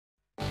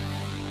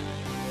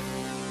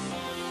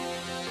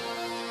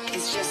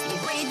It's just the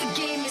way the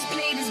game is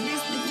played is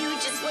best that you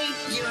just wait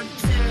your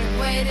turn. The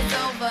wait is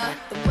over,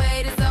 the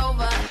wait is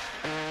over.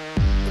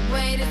 The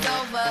wait is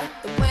over,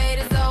 the wait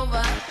is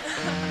over.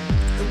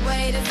 The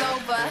wait is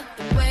over,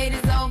 the wait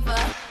is over.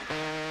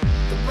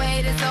 The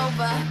wait is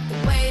over, the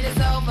wait is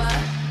over.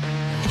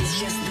 It's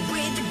just the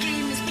way the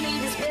game is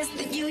played is best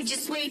that you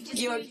just wait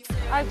your turn.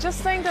 I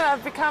just think that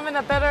I've become in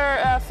a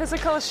better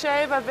physical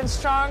shape. I've been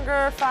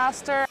stronger,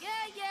 faster.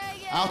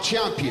 Our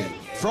champion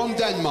from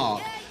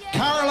Denmark,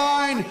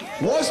 Caroline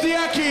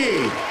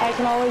Wozniacki. I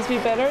can always be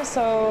better,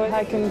 so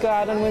I can go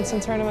out and win some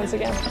tournaments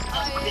again.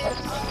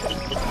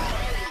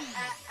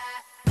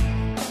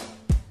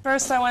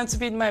 First, I wanted to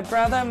beat my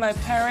brother, my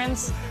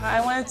parents.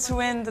 I wanted to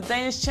win the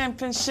Danish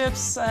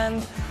championships,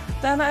 and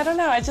then, I don't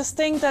know, I just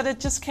think that it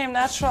just came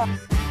natural.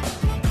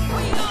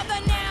 We are the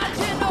now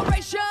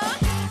generation.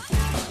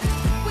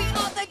 We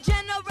are the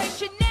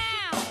generation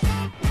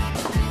now.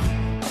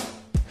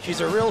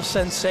 She's a real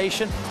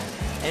sensation,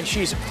 and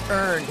she's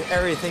earned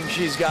everything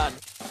she's gotten.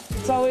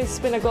 It's always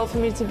been a goal for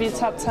me to be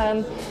top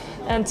 10,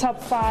 and top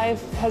 5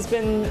 has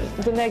been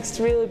the next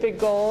really big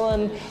goal,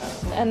 and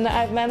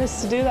I've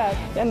managed to do that.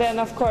 And then,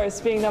 of course,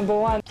 being number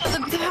 1.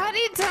 The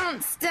party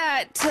don't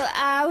start till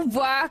I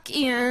walk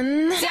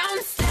in.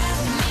 Don't stop.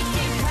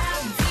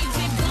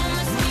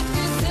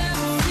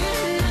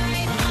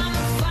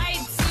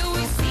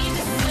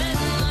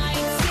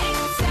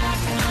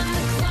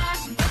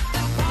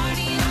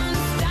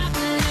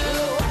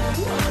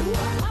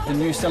 The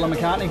new Stella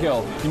McCartney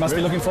girl. You must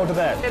be looking forward to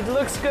that. It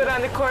looks good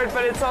on the court,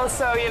 but it's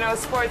also, you know,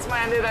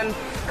 sports-minded and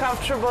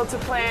comfortable to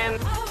play in.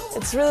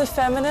 It's really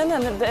feminine,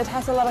 and it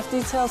has a lot of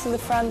details in the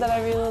front that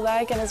I really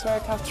like, and it's very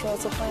comfortable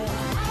to play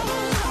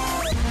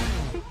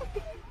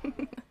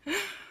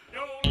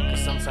in.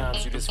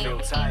 Sometimes you just feel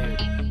tired,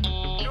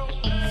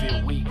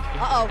 feel weak.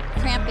 Uh-oh,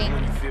 cramping.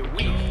 When you feel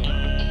weak,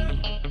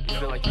 you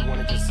feel like you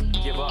want to just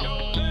give up.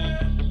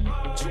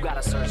 But you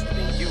gotta search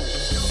within you.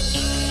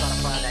 Try to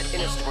find that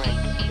inner strength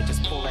and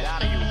just pull it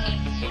out of you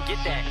and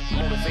get that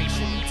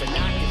motivation to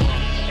not give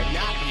up and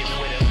not be a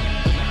quitter,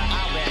 no matter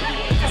how bad you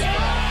want to just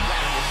flat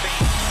on your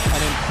face.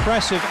 An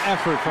impressive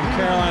effort from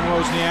Caroline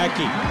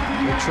Wozniacki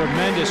with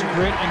tremendous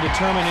grit and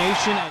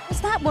determination.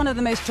 Was that one of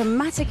the most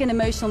dramatic and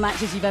emotional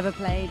matches you've ever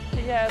played?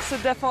 Yes,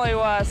 it definitely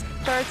was.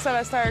 Third set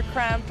I started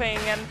cramping,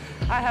 and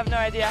I have no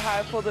idea how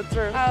I pulled it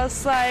through. I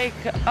was like,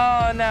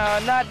 oh no,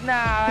 not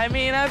now. I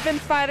mean, I've been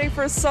fighting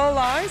for so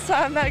long, so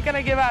I'm not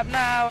gonna give up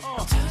now.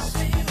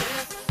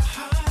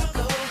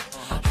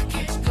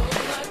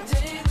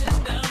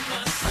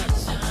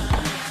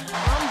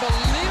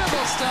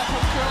 Unbelievable stuff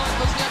from Caroline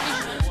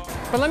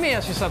Wozniacki. But let me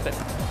ask you something.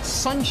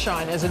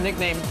 Sunshine as a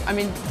nickname. I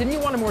mean, didn't you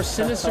want a more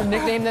sinister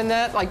nickname than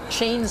that, like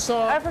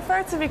Chainsaw? I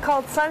prefer to be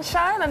called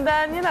Sunshine, and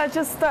then, you know,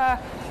 just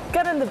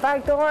get in the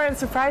back door and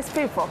surprise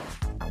people.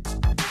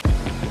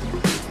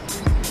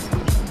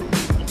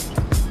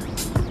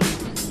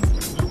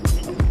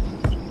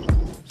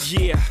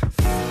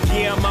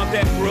 Yeah, I'm out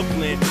at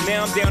Brooklyn.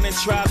 Now I'm down in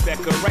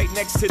Tribeca, right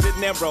next to the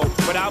Narrow.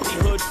 But I'll be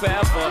hood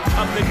forever.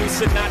 I'm the new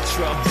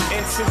Sinatra.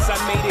 And since I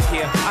made it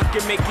here, I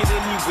can make it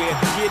anywhere.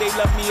 Yeah, they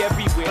love me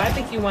everywhere. I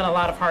think you won a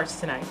lot of hearts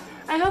tonight.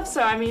 I hope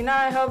so. I mean,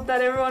 I hope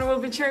that everyone will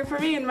be cheering for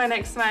me in my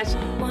next match.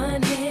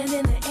 One hand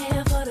in the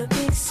air for the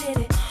big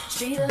city.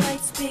 Street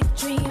lights, big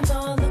dreams,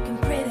 all looking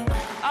pretty.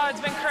 Oh,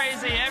 it's been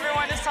crazy.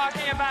 Everyone is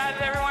talking about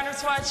it. Everyone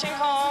is watching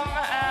home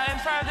in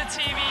front of the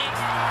TV.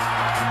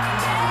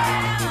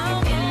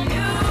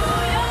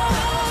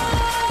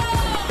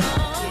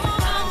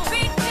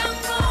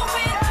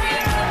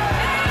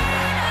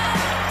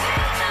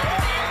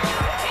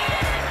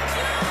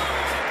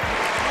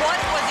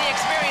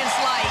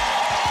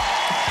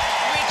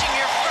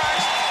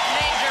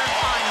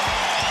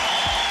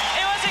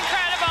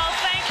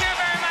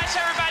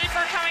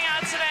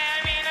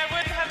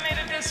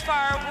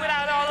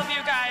 Without all of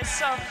you guys,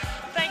 so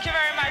thank you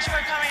very much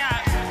for coming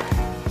out.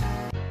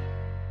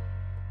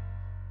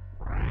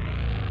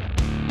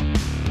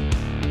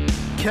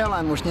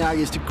 Caroline Wozniacki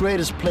is the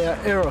greatest player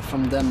ever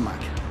from Denmark.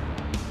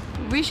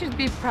 We should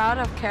be proud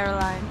of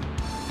Caroline.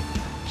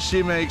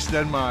 She makes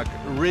Denmark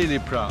really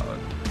proud.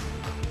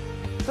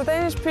 The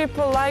Danish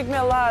people like me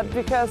a lot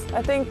because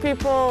I think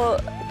people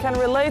can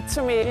relate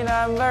to me. You know,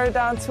 I'm very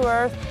down to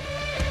earth.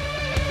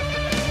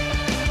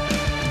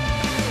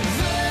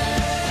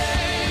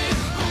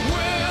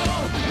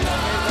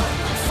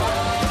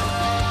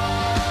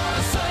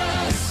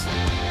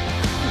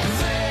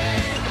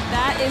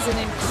 That is an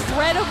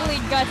incredibly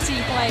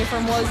gutsy play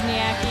from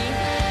Wozniacki.